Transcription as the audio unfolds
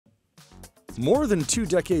More than 2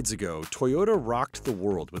 decades ago, Toyota rocked the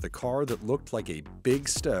world with a car that looked like a big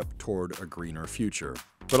step toward a greener future.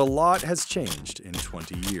 But a lot has changed in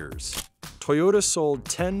 20 years. Toyota sold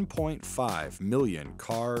 10.5 million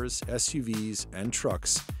cars, SUVs, and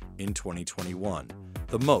trucks in 2021,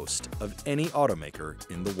 the most of any automaker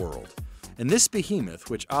in the world. And this behemoth,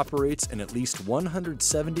 which operates in at least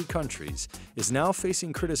 170 countries, is now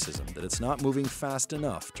facing criticism that it's not moving fast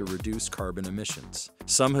enough to reduce carbon emissions.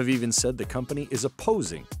 Some have even said the company is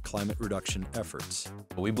opposing climate reduction efforts.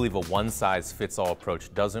 We believe a one-size-fits-all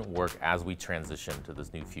approach doesn't work as we transition to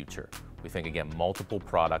this new future. We think, again, multiple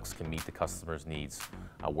products can meet the customer's needs,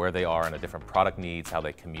 where they are in the different product needs, how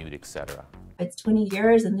they commute, etc. It's 20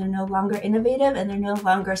 years and they're no longer innovative and they're no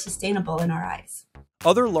longer sustainable in our eyes.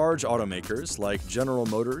 Other large automakers like General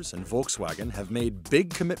Motors and Volkswagen have made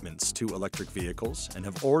big commitments to electric vehicles and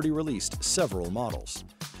have already released several models.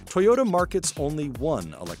 Toyota markets only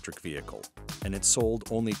one electric vehicle, and it's sold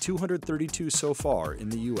only 232 so far in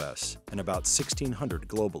the US and about 1,600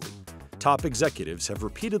 globally. Top executives have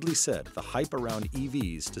repeatedly said the hype around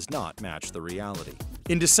EVs does not match the reality.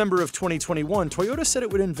 In December of 2021, Toyota said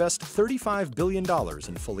it would invest $35 billion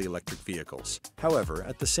in fully electric vehicles. However,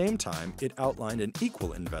 at the same time, it outlined an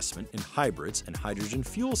equal investment in hybrids and hydrogen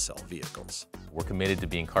fuel cell vehicles. We're committed to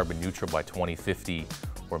being carbon neutral by 2050.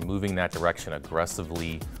 We're moving that direction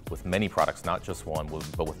aggressively with many products, not just one,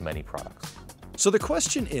 but with many products. So the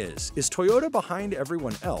question is Toyota behind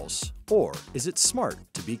everyone else, or is it smart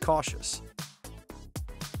to be cautious?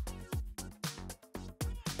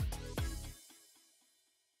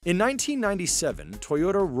 In 1997,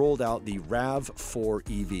 Toyota rolled out the RAV4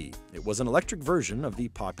 EV. It was an electric version of the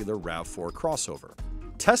popular RAV4 crossover.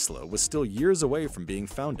 Tesla was still years away from being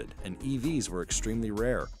founded, and EVs were extremely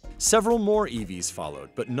rare. Several more EVs followed,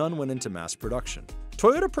 but none went into mass production.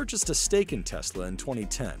 Toyota purchased a stake in Tesla in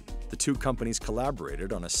 2010. The two companies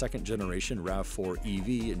collaborated on a second-generation RAV4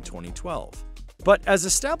 EV in 2012. But as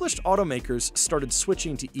established automakers started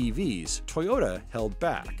switching to EVs, Toyota held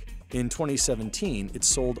back. In 2017, it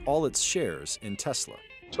sold all its shares in Tesla.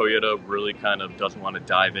 Toyota really kind of doesn't want to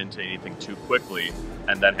dive into anything too quickly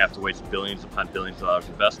and then have to waste billions upon billions of dollars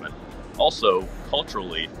investment. Also,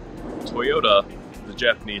 culturally, Toyota, the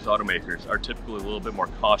Japanese automakers, are typically a little bit more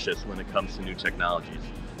cautious when it comes to new technologies.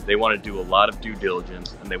 They want to do a lot of due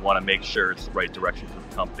diligence and they want to make sure it's the right direction for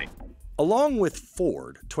the company. Along with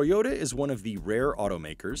Ford, Toyota is one of the rare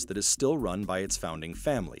automakers that is still run by its founding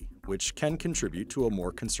family, which can contribute to a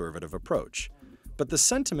more conservative approach. But the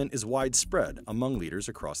sentiment is widespread among leaders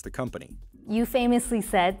across the company. You famously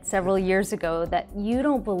said several years ago that you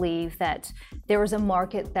don't believe that there is a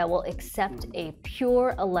market that will accept a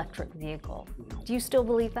pure electric vehicle. Do you still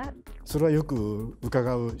believe that?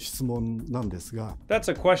 That's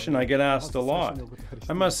a question I get asked a lot.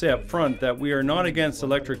 I must say up front that we are not against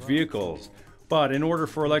electric vehicles. But in order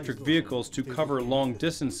for electric vehicles to cover long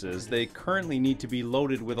distances, they currently need to be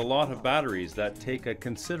loaded with a lot of batteries that take a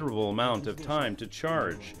considerable amount of time to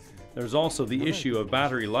charge. There's also the issue of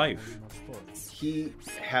battery life. He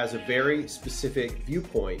has a very specific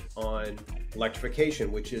viewpoint on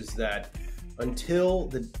electrification, which is that until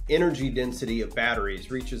the energy density of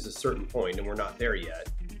batteries reaches a certain point, and we're not there yet,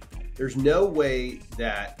 there's no way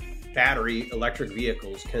that battery electric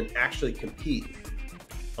vehicles can actually compete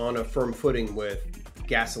on a firm footing with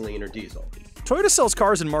gasoline or diesel. Toyota sells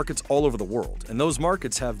cars in markets all over the world, and those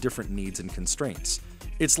markets have different needs and constraints.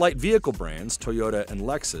 Its light vehicle brands, Toyota and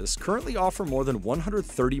Lexus, currently offer more than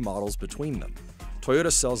 130 models between them.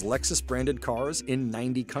 Toyota sells Lexus-branded cars in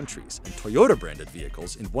 90 countries and Toyota-branded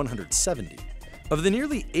vehicles in 170. Of the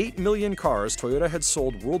nearly 8 million cars Toyota had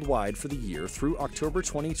sold worldwide for the year through October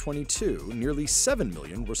 2022, nearly 7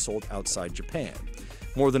 million were sold outside Japan.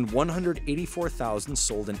 More than 184,000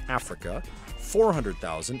 sold in Africa,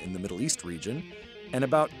 400,000 in the Middle East region, and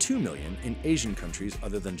about 2 million in Asian countries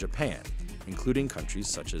other than Japan, including countries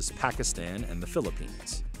such as Pakistan and the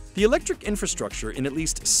Philippines. The electric infrastructure in at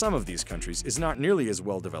least some of these countries is not nearly as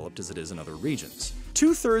well developed as it is in other regions.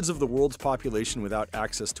 2/3 of the world's population without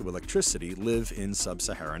access to electricity live in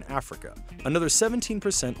sub-Saharan Africa. Another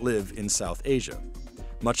 17% live in South Asia.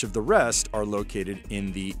 Much of the rest are located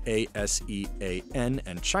in the ASEAN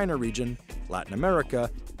and China region, Latin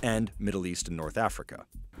America, and Middle East and North Africa.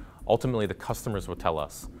 Ultimately, the customers will tell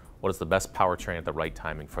us what is the best powertrain at the right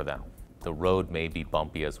timing for them. The road may be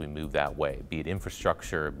bumpy as we move that way, be it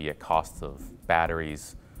infrastructure, be it cost of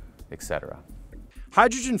batteries, etc.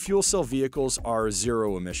 Hydrogen fuel cell vehicles are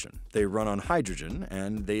zero emission. They run on hydrogen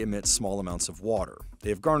and they emit small amounts of water.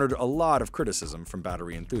 They have garnered a lot of criticism from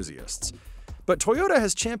battery enthusiasts. But Toyota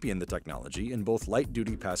has championed the technology in both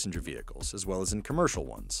light-duty passenger vehicles as well as in commercial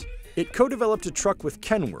ones. It co-developed a truck with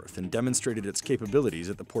Kenworth and demonstrated its capabilities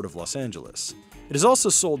at the Port of Los Angeles. It has also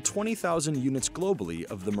sold 20,000 units globally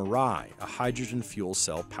of the Mirai, a hydrogen fuel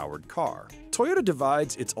cell-powered car. Toyota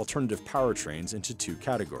divides its alternative powertrains into two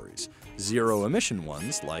categories: zero-emission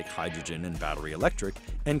ones like hydrogen and battery electric,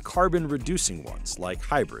 and carbon-reducing ones like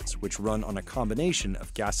hybrids, which run on a combination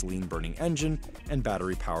of gasoline-burning engine and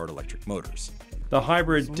battery-powered electric motors. The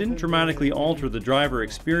hybrid didn't dramatically alter the driver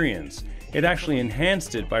experience. It actually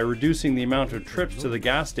enhanced it by reducing the amount of trips to the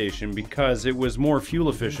gas station because it was more fuel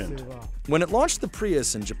efficient. When it launched the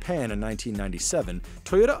Prius in Japan in 1997,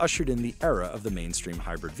 Toyota ushered in the era of the mainstream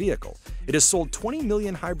hybrid vehicle. It has sold 20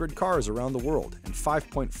 million hybrid cars around the world, and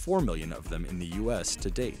 5.4 million of them in the US to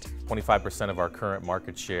date. 25% of our current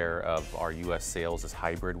market share of our US sales is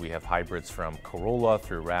hybrid. We have hybrids from Corolla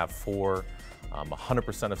through RAV4.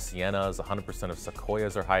 100% of Siennas, 100% of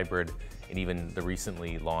Sequoias are hybrid, and even the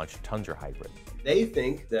recently launched Tundra hybrid. They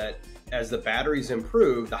think that as the batteries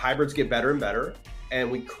improve, the hybrids get better and better, and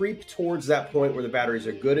we creep towards that point where the batteries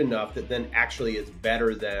are good enough that then actually it's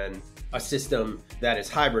better than a system that is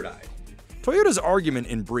hybridized. Toyota's argument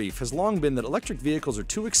in brief has long been that electric vehicles are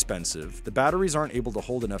too expensive, the batteries aren't able to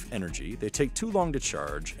hold enough energy, they take too long to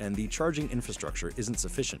charge, and the charging infrastructure isn't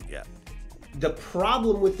sufficient yet. The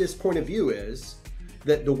problem with this point of view is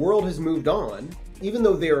that the world has moved on. Even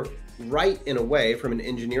though they're right in a way from an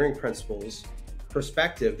engineering principles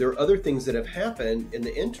perspective, there are other things that have happened in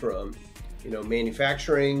the interim.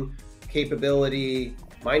 Manufacturing capability,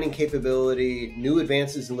 mining capability, new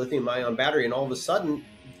advances in lithium-ion battery, and all of a sudden,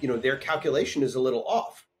 their calculation is a little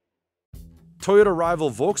off. Toyota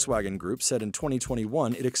rival Volkswagen Group said in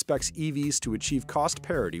 2021 it expects EVs to achieve cost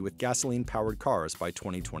parity with gasoline-powered cars by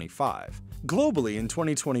 2025. Globally, in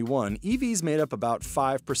 2021, EVs made up about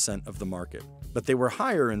 5% of the market, but they were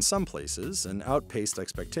higher in some places and outpaced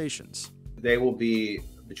expectations. They will be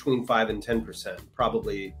between 5 and 10%,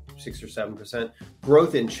 probably 6 or 7%.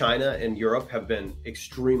 Growth in China and Europe have been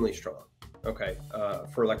extremely strong.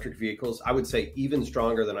 For electric vehicles, I would say even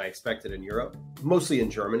stronger than I expected in Europe, mostly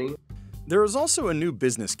in Germany. There is also a new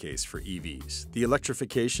business case for EVs. The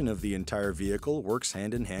electrification of the entire vehicle works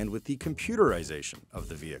hand in hand with the computerization of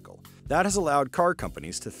the vehicle. That has allowed car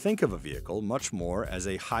companies to think of a vehicle much more as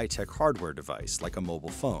a high-tech hardware device like a mobile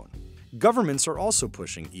phone. Governments are also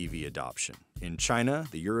pushing EV adoption, in China,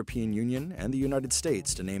 the European Union, and the United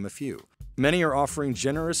States, to name a few. Many are offering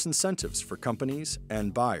generous incentives for companies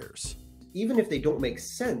and buyers. Even if they don't make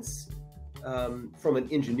sense from an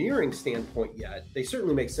engineering standpoint yet, they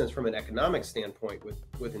certainly make sense from an economic standpoint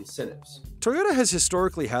with incentives. Toyota has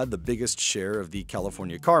historically had the biggest share of the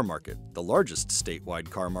California car market, the largest statewide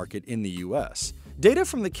car market in the US. Data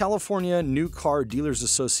from the California New Car Dealers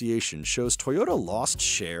Association shows Toyota lost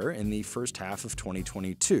share in the first half of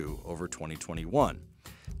 2022 over 2021.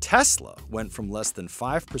 Tesla went from less than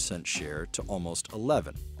 5% share to almost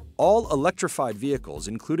 11%. All electrified vehicles,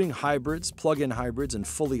 including hybrids, plug-in hybrids, and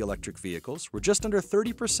fully electric vehicles, were just under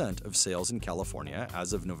 30% of sales in California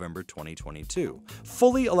as of November 2022.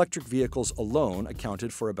 Fully electric vehicles alone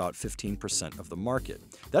accounted for about 15% of the market.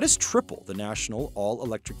 That is triple the national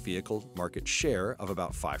all-electric vehicle market share of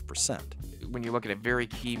about 5%. When you look at a very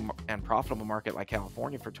key and profitable market like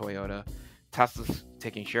California for Toyota, Tesla's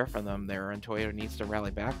taking share from them there, and Toyota needs to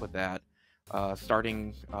rally back with that,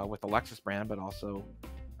 starting with the Lexus brand, but also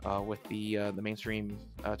with the mainstream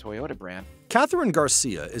Toyota brand. Catherine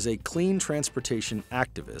Garcia is a clean transportation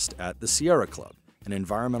activist at the Sierra Club, an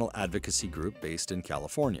environmental advocacy group based in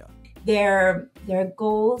California. Their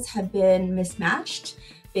goals have been mismatched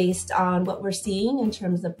based on what we're seeing in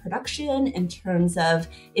terms of production, in terms of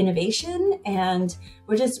innovation, and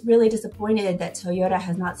we're just really disappointed that Toyota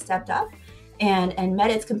has not stepped up and met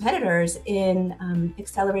its competitors in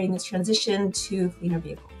accelerating this transition to cleaner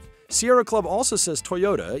vehicles. Sierra Club also says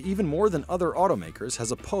Toyota, even more than other automakers,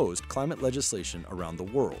 has opposed climate legislation around the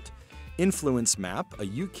world. Influence Map, a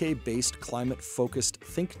UK-based climate-focused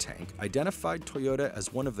think tank, identified Toyota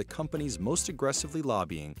as one of the companies most aggressively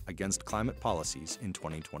lobbying against climate policies in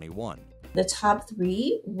 2021. The top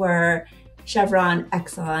three were Chevron,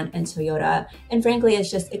 Exxon, and Toyota. And frankly, it's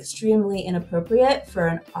just extremely inappropriate for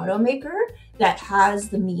an automaker that has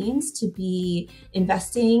the means to be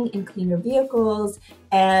investing in cleaner vehicles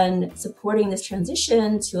and supporting this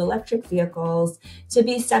transition to electric vehicles to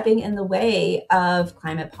be stepping in the way of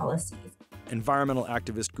climate policies. Environmental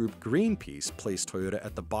activist group Greenpeace placed Toyota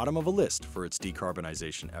at the bottom of a list for its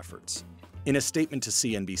decarbonization efforts. In a statement to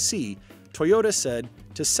CNBC, Toyota said,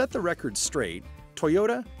 "To set the record straight,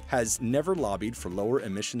 Toyota has never lobbied for lower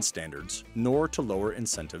emission standards nor to lower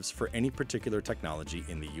incentives for any particular technology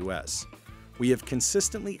in the U.S. We have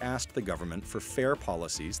consistently asked the government for fair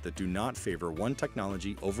policies that do not favor one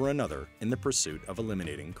technology over another in the pursuit of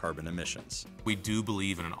eliminating carbon emissions. We do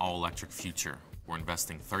believe in an all-electric future. We're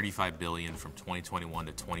investing $35 billion from 2021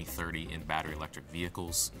 to 2030 in battery electric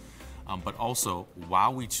vehicles. But also,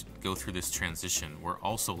 while we go through this transition, we're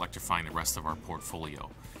also electrifying the rest of our portfolio,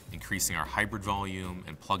 increasing our hybrid volume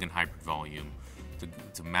and plug-in hybrid volume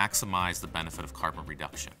to maximize the benefit of carbon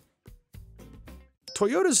reduction.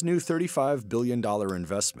 Toyota's new $35 billion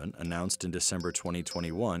investment, announced in December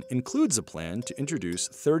 2021, includes a plan to introduce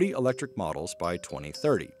 30 electric models by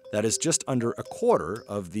 2030. That is just under a quarter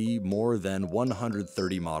of the more than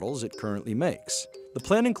 130 models it currently makes. The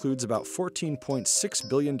plan includes about $14.6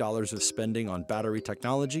 billion of spending on battery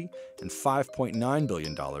technology and $5.9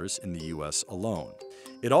 billion in the U.S. alone.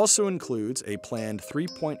 It also includes a planned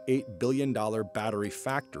 $3.8 billion battery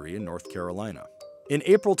factory in North Carolina. In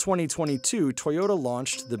April 2022, Toyota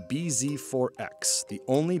launched the bZ4X, the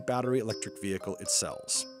only battery electric vehicle it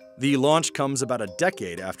sells. The launch comes about a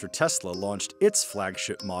decade after Tesla launched its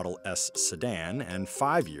flagship Model S sedan and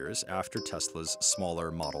 5 years after Tesla's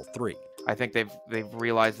smaller Model 3. I think they've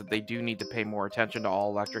realized that they do need to pay more attention to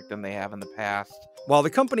all electric than they have in the past. While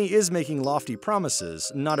the company is making lofty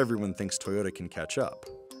promises, not everyone thinks Toyota can catch up.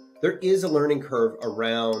 There is a learning curve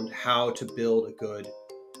around how to build a good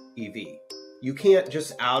EV. You can't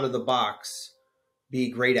just out of the box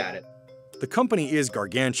be great at it. The company is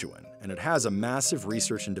gargantuan, and it has a massive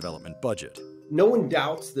research and development budget. No one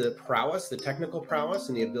doubts the prowess, the technical prowess,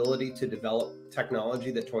 and the ability to develop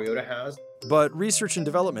technology that Toyota has. But research and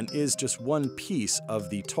development is just one piece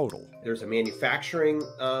of the total. There's a manufacturing,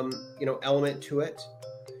 element to it,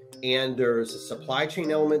 and there's a supply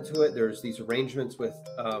chain element to it. There's these arrangements with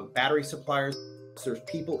battery suppliers. There's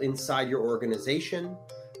people inside your organization.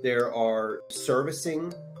 There are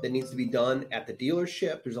servicing that needs to be done at the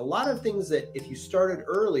dealership. There's a lot of things that if you started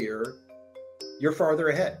earlier, you're farther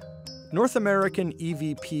ahead. North American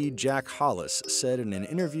EVP Jack Hollis said in an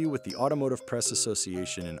interview with the Automotive Press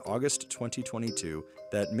Association in August 2022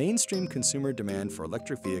 that mainstream consumer demand for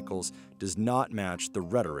electric vehicles does not match the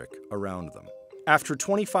rhetoric around them. After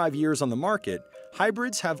 25 years on the market,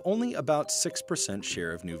 hybrids have only about 6%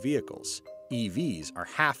 share of new vehicles. EVs are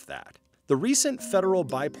half that. The recent federal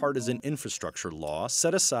bipartisan infrastructure law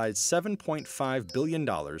set aside $7.5 billion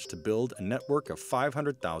to build a network of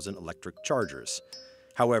 500,000 electric chargers.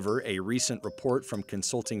 However, a recent report from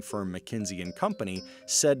consulting firm McKinsey & Company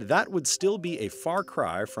said that would still be a far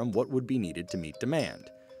cry from what would be needed to meet demand.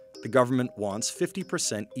 The government wants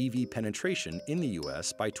 50% EV penetration in the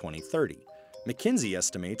U.S. by 2030. McKinsey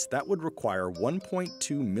estimates that would require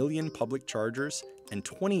 1.2 million public chargers and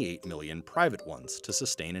 28 million private ones to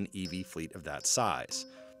sustain an EV fleet of that size.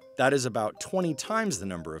 That is about 20 times the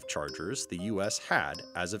number of chargers the U.S. had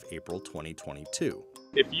as of April 2022.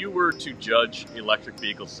 If you were to judge electric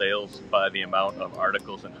vehicle sales by the amount of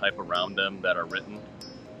articles and hype around them that are written,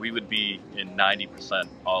 we would be in 90%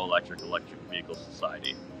 all-electric vehicle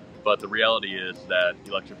society. But the reality is that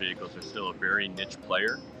electric vehicles are still a very niche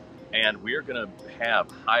player, and we are going to have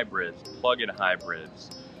hybrids, plug-in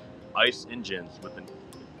hybrids, ICE engines with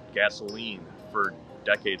gasoline for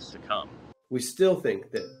decades to come. We still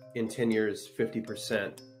think that in 10 years,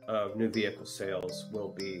 50% of new vehicle sales will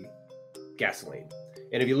be gasoline.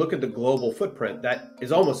 And if you look at the global footprint, that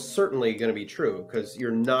is almost certainly going to be true, because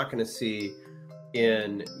you're not going to see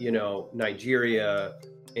in, Nigeria,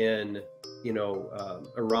 in,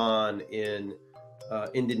 Iran, in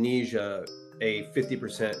Indonesia, a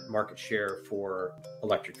 50% market share for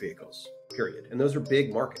electric vehicles, period. And those are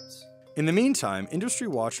big markets. In the meantime, industry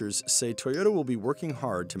watchers say Toyota will be working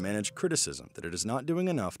hard to manage criticism that it is not doing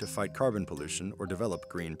enough to fight carbon pollution or develop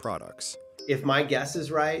green products. If my guess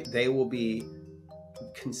is right, they will be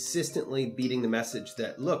consistently beating the message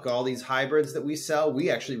that, look, all these hybrids that we sell,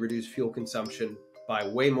 we actually reduce fuel consumption by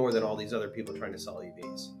way more than all these other people trying to sell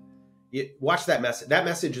EVs. Watch that message. That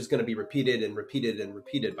message is going to be repeated and repeated and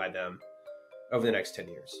repeated by them over the next 10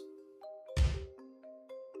 years.